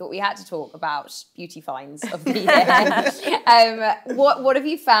reflection, we thought we had to talk about beauty finds of the year. What have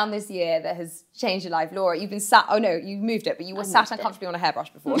you found this year that has changed your life? Laura, you've been sat, oh no, you moved it, but you were sat uncomfortably on a hairbrush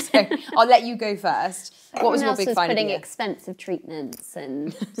before, so I'll let you go first. What was your big find of the year? Putting expensive treatments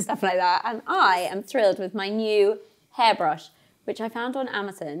and stuff like that. And I am thrilled with my new hairbrush, which I found on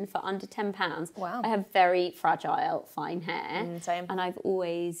Amazon for under £10. Wow. I have very fragile, fine hair. Same. And I've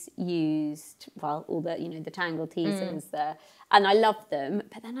always used, well, all the, the Tangle teasers, and I love them.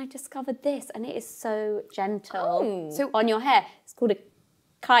 But then I discovered this, and it is so gentle so on your hair. It's called a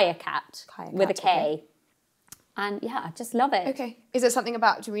Kaya Cat with a K. Okay. And yeah, I just love it. Okay. Is there something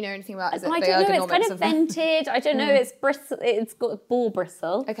about, do we know anything about, is it I the don't know, it's kind ergonomics of vintage. I don't know, it's bristle, it's got a ball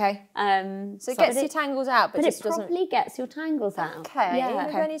bristle. Okay. So it gets your tangles out, but it just doesn't... probably gets your tangles out. Okay, Yeah.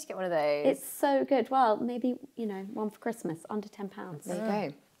 maybe I need to get one of those. It's so good. Well, maybe, one for Christmas, under £10. There you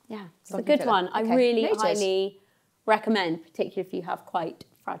go. Yeah, it's a Something good for that. one. I Okay. really Noted. highly recommend, particularly if you have quite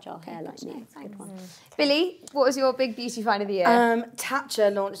fragile hair like me. It's a good one. Billie, what was your big beauty find of the year?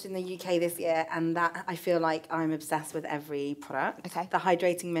 Tatcha launched in the UK this year, and that I feel like I'm obsessed with every product. Okay. The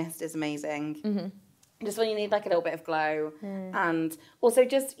hydrating mist is amazing. Just when you need like a little bit of glow, and also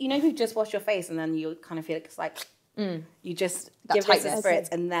just you've just washed your face and then you kind of feel it's like you just give this a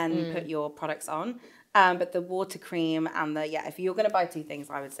spritz and then put your products on. But the water cream and if you're going to buy two things,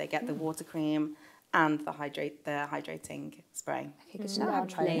 I would say get the water cream and the hydrating spray. Okay, good to know. I haven't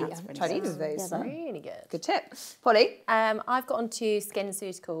tried either of those. Yeah, really good. Good tip. Polly? I've got onto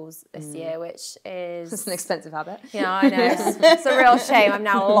SkinCeuticals this year, which is... It's an expensive habit. Yeah, I know. It's a real shame. I'm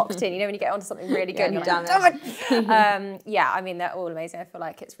now locked in. When you get onto something really good, you're like, damn it. I mean, they're all amazing. I feel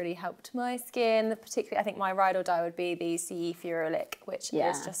like it's really helped my skin. Particularly, I think my ride or die would be the SheerLuxe, which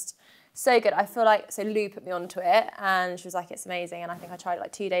is just... so good. I feel like, so Lou put me onto it and she was like, it's amazing. And I think I tried it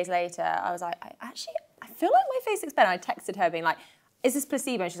like 2 days later. I was like, I feel like my face looks better. I texted her being like, is this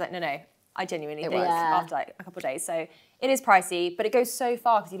placebo? And she's like, no, I genuinely did after like a couple of days. So it is pricey, but it goes so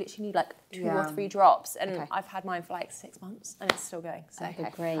far because you literally need like 2 or 3 drops. And I've had mine for like 6 months and it's still going. So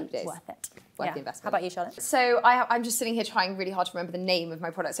Great. it's worth it. Worth the investment. How about you, Charlotte? So I'm just sitting here trying really hard to remember the name of my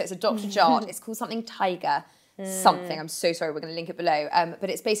product. So it's a Dr. Jart. It's called something Tiger. something. I'm so sorry, we're going to link it below. But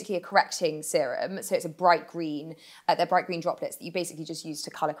it's basically a correcting serum. So it's a bright green, they're bright green droplets that you basically just use to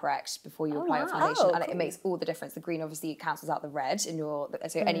colour correct before you apply your foundation. And it makes all the difference. The green obviously cancels out the red in your,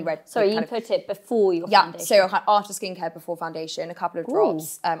 so any red. So you put it before your foundation? Yeah, so after skincare, before foundation, a couple of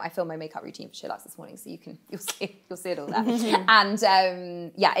drops. I filmed my makeup routine for SheerLuxe this morning, so you'll see it all there.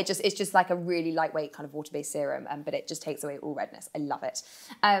 And yeah, it's just like a really lightweight kind of water-based serum, but it just takes away all redness. I love it.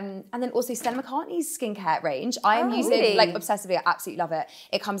 And then also Stella McCartney's skincare range. I am using, like, obsessively, I absolutely love it.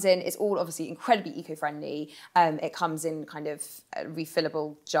 It comes in, it's all obviously incredibly eco-friendly. It comes in kind of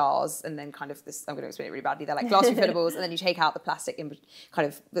refillable jars, and then kind of this, I'm going to explain it really badly, they're like glass refillables, and then you take out the plastic in kind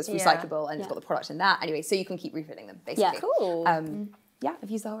of that's recyclable, and it's got the product in that. Anyway, so you can keep refilling them, basically. Yeah, cool. Yeah,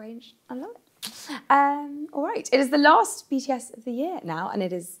 I've used the whole range. I love it. All right, it is the last BTS of the year now, and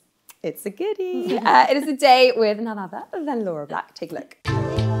it's a goodie. It is a day with none other than Laura Black. Take a look.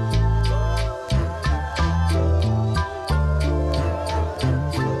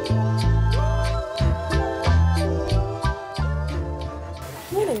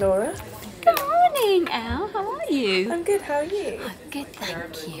 Morning, Laura. Good morning, Elle. How are you? I'm good, how are you? I'm good,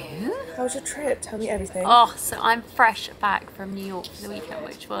 thank you. How was your trip? Tell me everything. Oh, so I'm fresh back from New York for the weekend,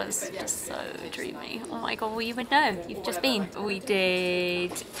 which was just so dreamy. Oh my god, well, you would know. You've just been. We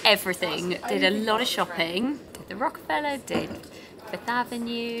did everything. Did a lot of shopping. Did the Rockefeller, did Fifth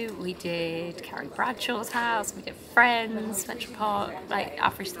Avenue, we did Carrie Bradshaw's house, we did Friends, Central Park, like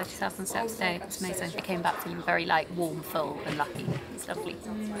average 30,000 steps a day. It was amazing. I came back feeling very like warm, full and lucky. It's lovely.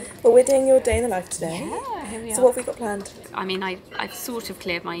 Well, we're doing your day in the life today. Yeah, here we are. So what have we got planned? I mean, I've sort of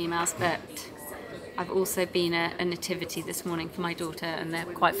cleared my emails, but I've also been at a nativity this morning for my daughter, and they're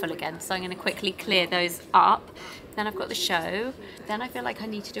quite full again. So I'm going to quickly clear those up. Then I've got the show. Then I feel like I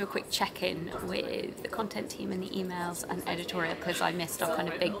need to do a quick check-in with the content team and the emails and editorial, because I missed our kind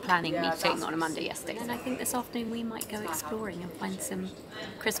of big planning meeting on a Monday yesterday. And I think this afternoon we might go exploring and find some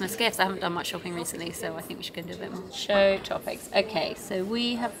Christmas gifts. I haven't done much shopping recently, so I think we should go and do a bit more. Show topics. Okay, so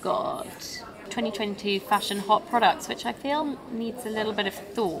we have got 2022 fashion hot products, which I feel needs a little bit of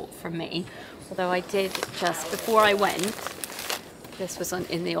thought from me. Although I did just, before I went, this was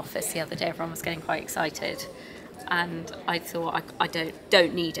in the office the other day, everyone was getting quite excited. And I thought, I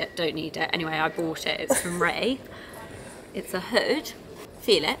don't need it. Anyway, I bought it. It's from Ray. It's a hood.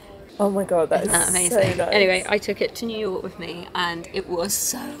 Feel it. Oh my god, that is amazing. So nice. Anyway, I took it to New York with me, and it was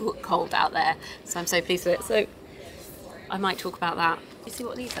so cold out there. So I'm so pleased with it. So I might talk about that. You see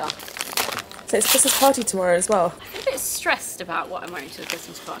what these are? So it's Christmas party tomorrow as well. I'm a bit stressed about what I'm wearing to the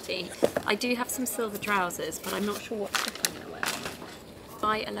Christmas party. I do have some silver trousers, but I'm not sure what top I'm going to wear.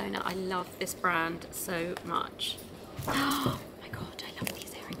 By Alona, I love this brand so much. Oh my god, I love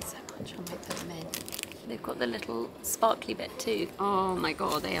these earrings so much. I might put them in. They've got the little sparkly bit too. Oh my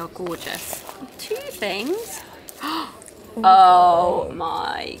god, they are gorgeous. Two things. Oh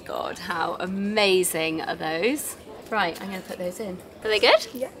my god, how amazing are those? Right, I'm going to put those in. Are they good?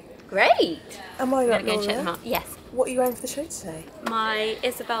 Yeah. Great. Am I I'm going to go and check them out. Yes. What are you wearing for the show today? My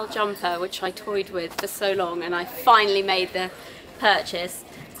Isabel jumper, which I toyed with for so long, and I finally made the purchase.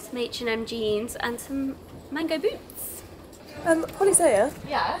 Some H&M jeans and some Mango boots. Polly Sayer?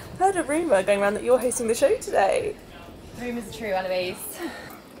 Yeah? Heard a rumour going around that you're hosting the show today. Rumours are true, Eloise.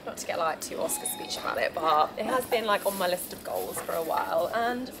 Not to get like too Oscar speech about it, but it has been like on my list of goals for a while,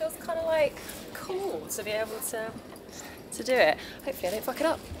 and it feels kind of like cool to be able to do it. Hopefully I don't fuck it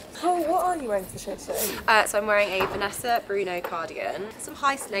up. Oh, what are you wearing for the show today? So I'm wearing a Vanessa Bruno cardigan, some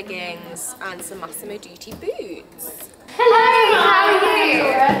heist leggings, and some Massimo Dutti boots. Hello, how are you?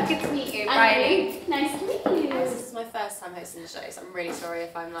 Laura, good to meet you. Riley. Nice to meet you. This is my first time hosting the show, so I'm really sorry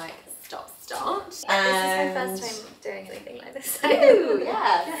if I'm like stop. This is my first time doing anything like this. Ooh,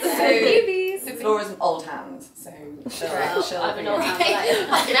 yeah. So newbies. Laura's an old hand, so she'll I'm an old hand.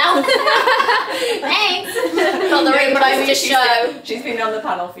 Fucking hell. Thanks. Not the right place to show. She's been on the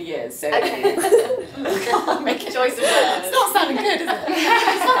panel for years, so Okay. can't make a choice of words. It's not sounding good, is it?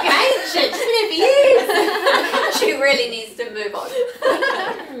 It's fucking ancient. She's been here for years. She really needs to move on.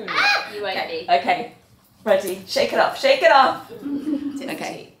 You won't be. Okay, ready? Shake it off. Shake it off.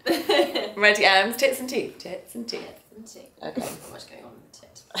 Okay. Ready? Tits and teeth. Tits and teeth. Okay. What's going on with the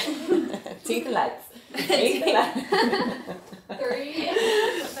tit? Teeth and legs. Teeth and legs. 3,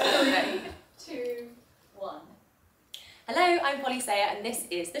 2, 1. Hello, I'm Polly Sayer, and this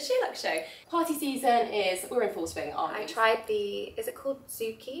is the SheerLuxe Show. Party season we're in full swing, aren't we? I tried is it called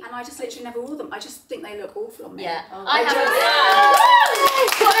Zuki? And I just literally never wore them. I just think they look awful on me. Yeah. I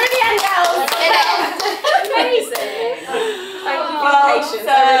Amazing. Thank you for your patience. I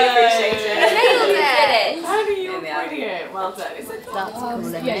really appreciate it. Nailed it. How do you brilliant? Well done. It's a That's cool,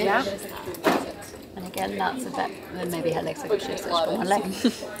 isn't it? Yeah. And get lots of that. Maybe her legs. I should search for one leg.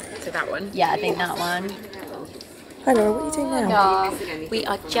 So that one? Yeah, I think that one. Hi Laura, what are you doing now? We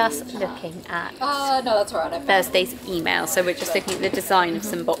are just looking at No, that's all right. Thursday's email. So we're just looking at the design of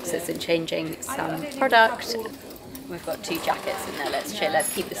some boxes and changing some product. We've got 2 jackets in there. Let's chill.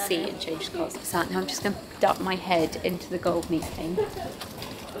 Let's keep the seat and change the colours. So now I'm just going to duck my head into the gold meeting.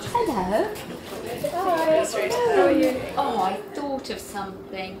 Hello. Hi. How are you? Oh, I thought of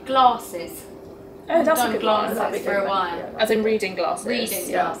something. Glasses. Oh, that's I've a done good glasses one. for a while. As in reading glasses? Reading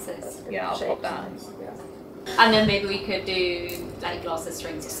glasses. Yeah, I'll pop that. And then maybe we could do like glasses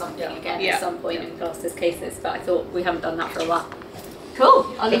strings or something again at some point in glasses cases, but I thought we haven't done that for a while.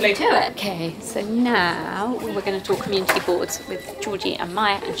 Cool, I'll leave you to it. Okay, so now we're going to talk community boards with Georgie and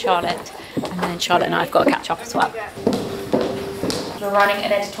Maya and Charlotte, and then Charlotte and I have got to catch up as well. We're running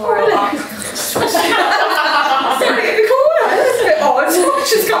an editorial arc. Sorry, in the corner. That's a bit odd.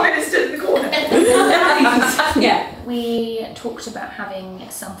 She's got me stood in the corner. Yeah. We talked about having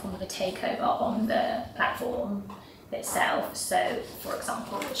some form of a takeover on the platform itself. So, for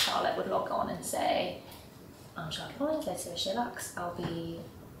example, Charlotte would log on and say, I'm Charlotte Collins, editor of SheerLuxe. I'll be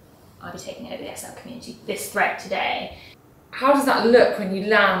taking over the SL community, this thread today. How does that look when you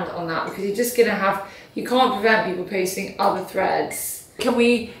land on that? Because you're just going to have, you can't prevent people posting other threads. Can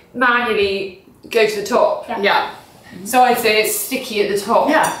we manually go to the top? Yeah. So I'd say it's sticky at the top.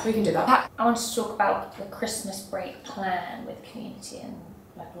 Yeah, we can do that. I wanted to talk about the Christmas break plan with community and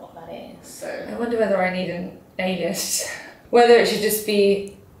like what that is. So I wonder whether I need an A-list. Whether it should just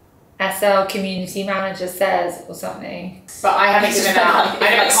be SL community manager says or something. But I haven't given out. I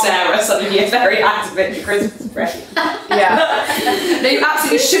know Sarah suddenly is very active in the Christmas break. Yeah. No, you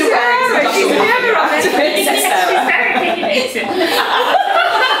absolutely should have wear it. She's never active. She's very opinionated.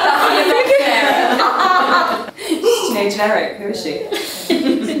 Teenage generic, who is she?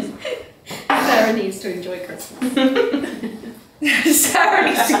 Sarah needs to enjoy Christmas. Sarah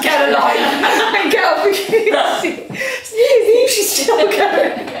needs to get alive and get up again. She's still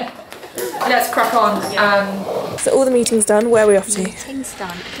going. Let's crack on. So all the meeting's done, where are we off to? Meeting's done.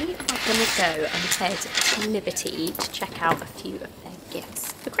 I think I'm going to go and head to Liberty to check out a few of their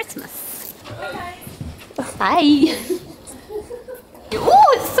gifts for Christmas. Hi.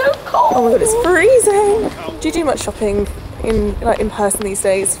 Oh, it's so cold. Oh my god, it's freezing. Do you do much shopping in person these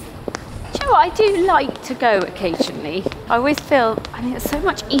days? Do you know what? I do like to go occasionally. I always feel, I mean, it's so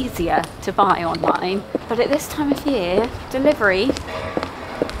much easier to buy online, but at this time of year, delivery,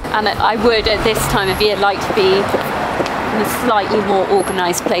 and I would at this time of year like to be in a slightly more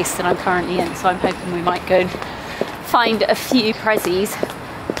organised place than I'm currently in, so I'm hoping we might go and find a few prezzies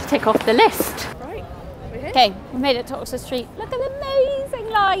to tick off the list. Right, we're here. Okay, we made it to Oxford Street. Look at the amazing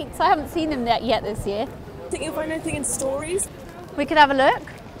lights. I haven't seen them yet this year. Think you'll find anything in stories? We could have a look.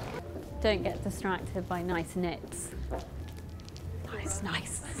 Don't get distracted by nice knits.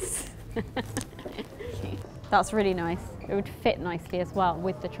 Nice. That's really nice. It would fit nicely as well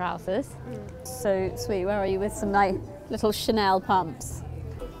with the trousers. So sweet. Where are you with some nice little Chanel pumps?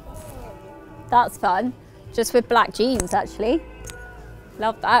 That's fun. Just with black jeans, actually.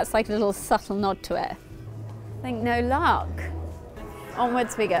 Love that. It's like a little subtle nod to it. I think no luck.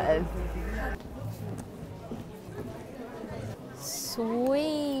 Onwards we go.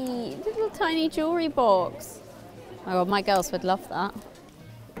 Sweet. Little tiny jewellery box. Oh God, my girls would love that.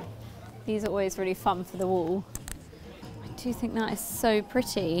 These are always really fun for the wall. I do think that is so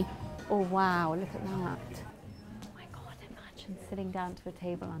pretty. Oh wow, look at that. Oh my God, imagine sitting down to a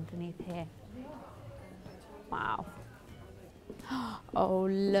table underneath here. Wow. Oh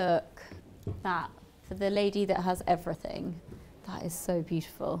look, that, for the lady that has everything, that is so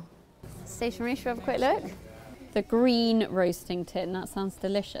beautiful. Stationery, should we have a quick look? The green roasting tin, that sounds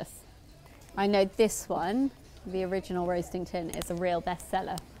delicious. I know this one, the original roasting tin, is a real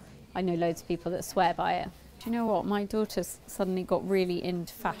bestseller. I know loads of people that swear by it. Do you know what? My daughter's suddenly got really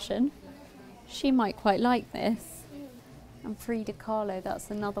into fashion. She might quite like this. And Frida Kahlo,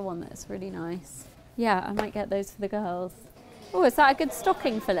 that's another one that's really nice. Yeah, I might get those for the girls. Oh, is that a good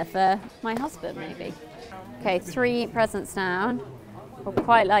stocking filler for my husband, maybe? Okay, 3 presents down. I'll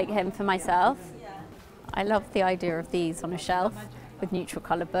quite like him for myself. I love the idea of these on a shelf with neutral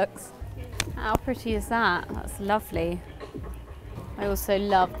colour books. How pretty is that? That's lovely. I also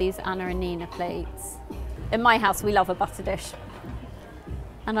love these Anna and Nina plates. In my house, we love a butter dish.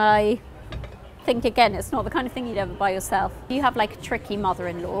 And I think, again, it's not the kind of thing you'd ever buy yourself. If you have like a tricky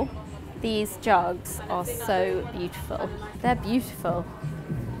mother-in-law, these jugs are so beautiful. They're beautiful.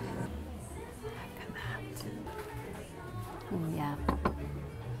 Look at that. Oh, yeah.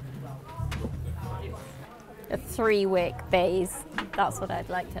 A 3-wick baize. That's what I'd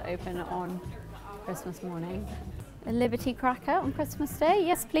like to open on Christmas morning. A Liberty cracker on Christmas Day,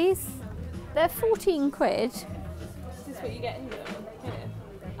 yes please. They're 14 quid. Is this what you get in them? Here.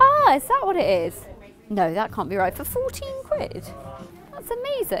 Ah, is that what it is? No, that can't be right. For 14 quid? That's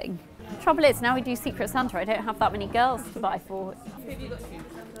amazing. Trouble is, now we do Secret Santa, I don't have that many girls to buy for.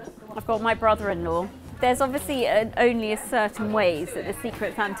 I've got my brother-in-law. There's obviously only a certain ways that the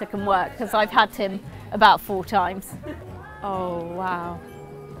Secret Santa can work, because I've had him about 4 times. Oh, wow.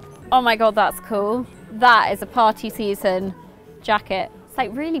 Oh my God, that's cool. That is a party season jacket. It's like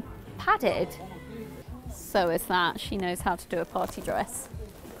really padded. So is that. She knows how to do a party dress.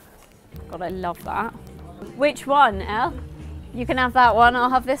 God, I love that. Which one, Elle? You can have that one, I'll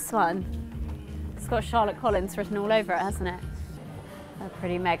have this one. It's got Charlotte Collins written all over it, hasn't it? They're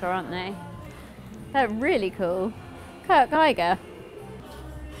pretty mega, aren't they? They're really cool. Kurt Geiger.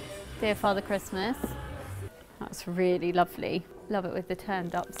 Dear Father Christmas. That's really lovely. Love it with the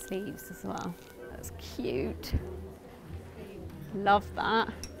turned up sleeves as well. That's cute. Love that.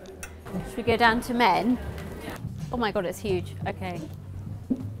 Should we go down to men? Oh my God, it's huge. Okay.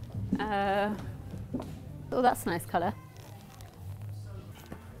 Oh, that's a nice colour.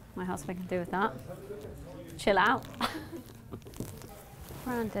 My husband can do with that. Chill out. What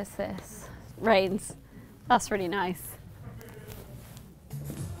brand is this? Rains. That's really nice.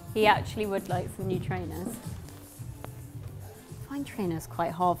 He actually would like some new trainers. I find trainers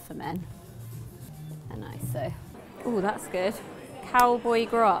quite hard for men. They're nice though. Oh, that's good. Cowboy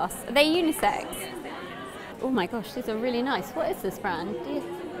grass. Are they unisex? Oh my gosh, these are really nice. What is this brand?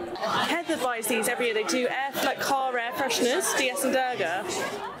 Heather buys these every year. They do car air fresheners, DS and Durga.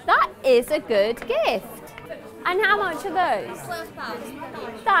 That is a good gift. And how much are those?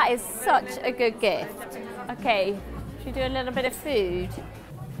 £12. That is such a good gift. Okay, should we do a little bit of food?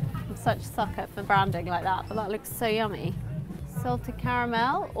 I'm such a sucker for branding like that, but that looks so yummy. Salted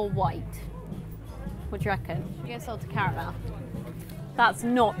caramel or white? What do you reckon? Should we go salted caramel? That's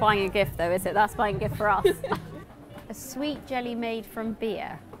not buying a gift though, is it? That's buying a gift for us. A sweet jelly made from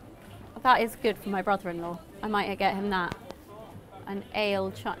beer. That is good for my brother-in-law. I might get him that. An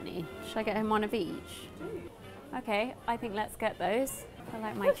ale chutney. Should I get him one of each? Okay, I think let's get those. I feel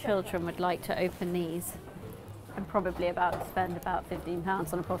like my children would like to open these. I'm probably about to spend about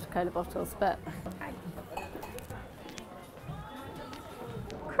 £15 on a pot of cola bottles, but...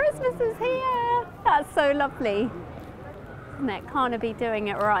 Christmas is here! That's so lovely. Isn't it? Carnaby doing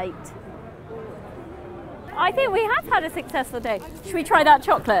it right. I think we have had a successful day. Should we try that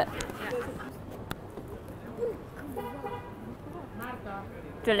chocolate?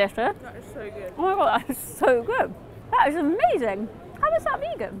 Delicious. That is so good. Oh my God, that is so good. That is amazing. How is that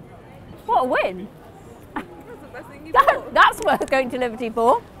vegan? What a win. That's the best thing you've bought. That's worth going to Liberty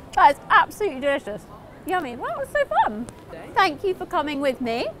for. That is absolutely delicious. Yummy. Well, that was so fun. Thank you for coming with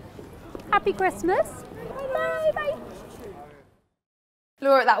me. Happy Christmas. Bye bye.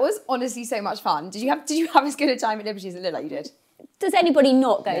 Laura, that was honestly so much fun. Did you have as good a time at Liberty as it looked like you did? Does anybody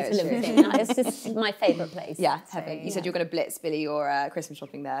not go No, to it's Liberty? true. No, it's just my favourite place. Yeah, heaven. You said you were going to blitz Billy your Christmas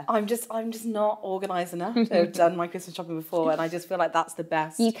shopping there. I'm just not organised enough to have done my Christmas shopping before, and I just feel like that's the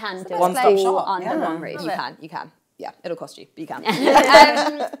best. You can do one-stop it shop under one roof. You can. Yeah, it'll cost you, but you can.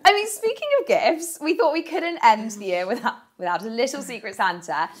 I mean, speaking of gifts, we thought we couldn't end the year without a little Secret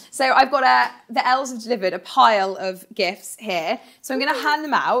Santa. So I've got the elves have delivered a pile of gifts here. So I'm going to hand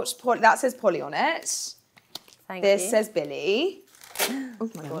them out. That says Polly on it. Thank this you. says Billy. Oh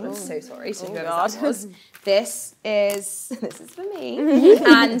my God, I'm so sorry to whoever that was. This is for me,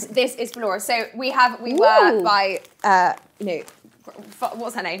 and this is for Laura. So we were by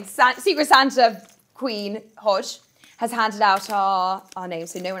what's her name? Secret Santa Queen Hodge has handed out our names,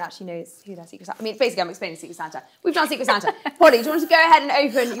 so no one actually knows who their Secret Santa. I mean, basically, I'm explaining Secret Santa. We've done Secret Santa. Polly, do you want to go ahead and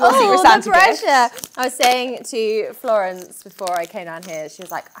open your Secret Santa the pressure! gift? I was saying to Florence before I came down here, she was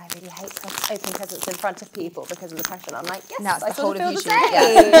like, I really hate opening presents in front of people because of the pressure. And I'm like, yes, No, it's I the sort whole of of feel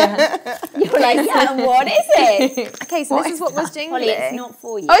you. the same. You're like, yeah, and what is it? Okay, so this is what was jingling. Polly, it's not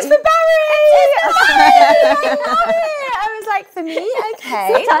for you. Oh, it's for Barry! I love it. I was like, for me,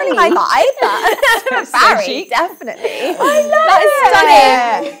 okay. Not really my vibe, but for Barry, chic. definitely. I love that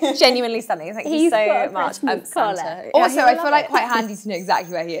is stunning. Genuinely stunning. Thank you so much, Santa. Also, I feel like quite handy to know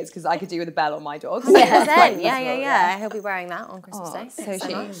exactly where he is because I could do with a bell on my dog. So 100%. Yeah. He'll be wearing that on Christmas Day. So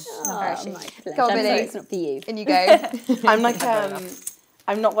chic. Very chic. Go on, I'm Billy. sorry, it's not for you. And you go. I'm like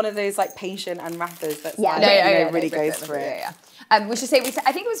I'm not one of those like patient and rappers that's really goes for it. We should say,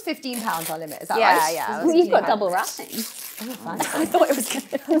 I think it was £15 our limit, is that right? Yeah. Well, you've got double wrapping. I thought it was going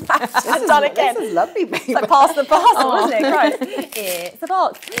to match. Done again. This is lovely, babe. It's like pass the parcel, isn't it? Right. It's a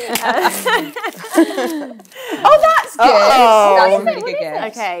box. That's good. That's a really good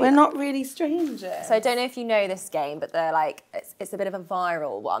gift. Okay. We're not really strangers. So I don't know if you know this game, but they're like, it's a bit of a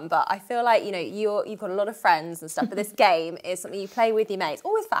viral one, but I feel like, you know, you've got a lot of friends and stuff, but this game is something you play with your mates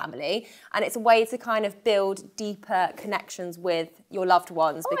or with family, and it's a way to kind of build deeper connections with your loved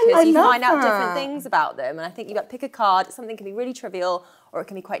ones because you find out different things about them. And I think you got to pick a card. Something can be really trivial or it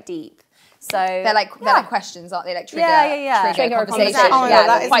can be quite deep. So they're like questions, aren't they? Like trigger conversation.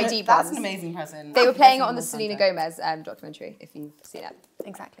 That's quite deep. That's an amazing present. They were playing it on the Selena Gomez documentary, if you've seen it.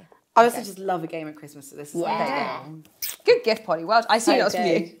 Exactly. I also just love a game at Christmas, so this is my favourite game. Good gift, Polly. Well, I see that's from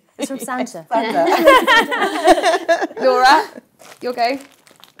you. It's from Santa. Laura, your go.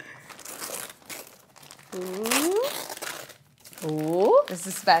 Ooh. The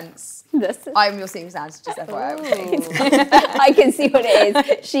suspense. I'm your secret Santa, just FYI. I can see what it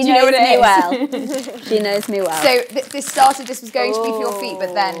is. She knows me well. She knows me well. So this was going to be for your feet,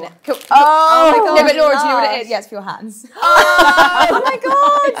 but then... my God. No, but Laura, do you know what it is? Yes, for your hands. Oh my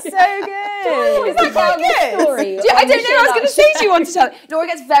God, so good. Is that quite good? I don't know, I was going to say, do you want to tell me? Laura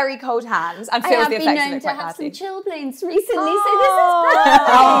gets very cold hands and feels the effects of it quite badly. I have been known to have some chilblains recently, so this is perfect.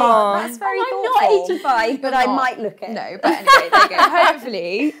 That's very thoughtful. I'm not 85, but I might look it. No, but anyway, there you go.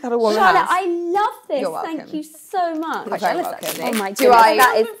 Hopefully, that'll warm your Charlotte, hands. I love this. You're welcome. Thank you so much. You're very welcome. Oh my Do goodness.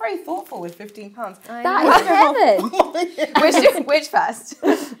 that is very thoughtful with £15. That is heaven. Which first?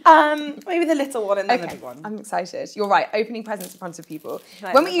 Maybe the little one and then the big one. I'm excited. You're right. Opening presents in front of people.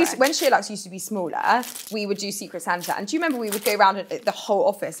 When SheerLuxe used to be smaller, we would do Secret Santa, and do you remember we would go around the whole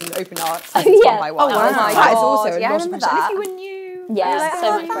office and open our presents one by one? Oh wow! That is also a lot of remember pressure. that. And if you were new. Yeah,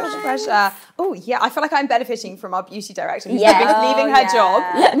 so much pressure. Oh yeah, I feel like I'm benefiting from our beauty director who's leaving her job.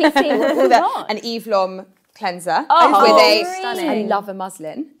 Let me see what we've got. An Eve Lom cleanser with stunning. I love a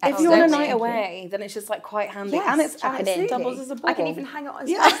muslin. If you're on a night away, then it's just like quite handy, and it doubles as a ball. I can even hang it on.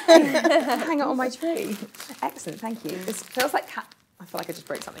 Hang it on my tree. Excellent, thank you. This feels like I feel like I just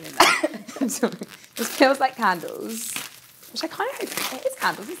broke something in there. Sorry. This feels like candles, which I kind of hope it is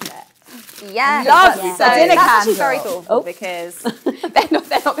candles, isn't it? Yeah, lovely. So that's actually very thoughtful because they're not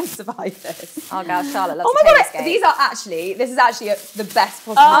going to survive this. Oh God, Charlotte loves my God, this is actually the best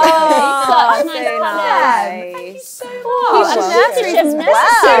possible. Such nice colours. Thank you so much. And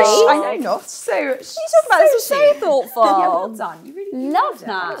necessary. I know not. So you talk about this is so thoughtful. Yeah, well done. You really love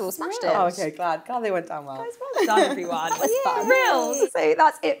that. Oh, smashed it. Oh, okay, glad they went down well. Guys, well done, everyone. It was fun. Real. So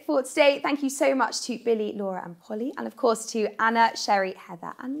that's it for today. Thank you so much to Billie, Laura, and Polly, and of course to Anna, Sherri,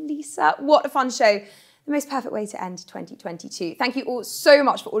 Heather, and Lisa. What a fun show. The most perfect way to end 2022. Thank you all so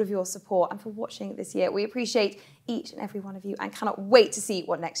much for all of your support and for watching this year. We appreciate each and every one of you and cannot wait to see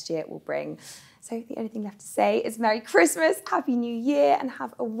what next year will bring. So the only thing left to say is Merry Christmas, Happy New Year, and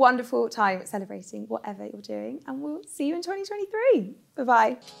have a wonderful time celebrating whatever you're doing. And we'll see you in 2023.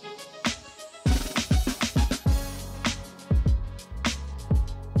 Bye-bye.